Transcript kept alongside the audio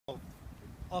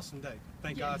awesome day.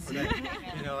 Thank God for that,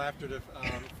 after the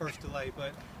first delay.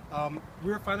 But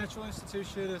we're a financial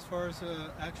institution as far as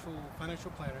actual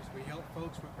financial planners. We help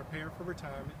folks with prepare for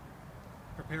retirement,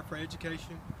 prepare for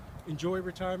education, enjoy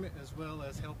retirement, as well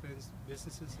as helping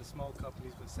businesses and small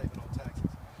companies with saving on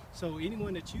taxes. So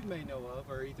anyone that you may know of,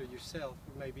 or either yourself,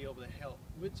 may be able to help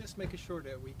with just making sure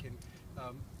that we can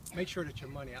make sure that your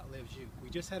money outlives you. We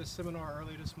just had a seminar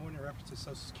earlier this morning in reference to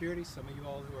Social Security. Some of you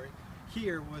all who are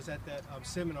here was at that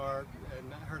seminar,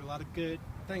 and I heard a lot of good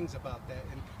things about that.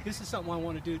 And this is something I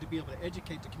want to do to be able to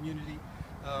educate the community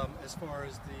as far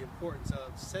as the importance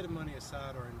of setting money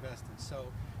aside or investing. So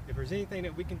if there's anything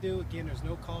that we can do, again, there's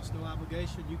no cost, no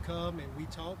obligation. You come and we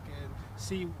talk and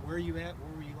see where you at,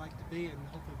 where you like to be, and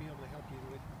hopefully be able to help you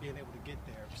with being able to get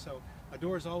there. So our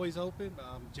door is always open.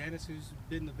 Janice, who's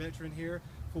been the veteran here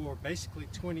for basically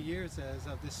 20 years as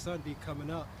of this Sunday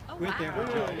coming up, with there to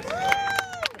join us.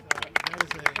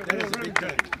 That is a big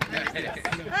thing.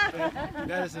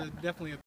 That is definitely a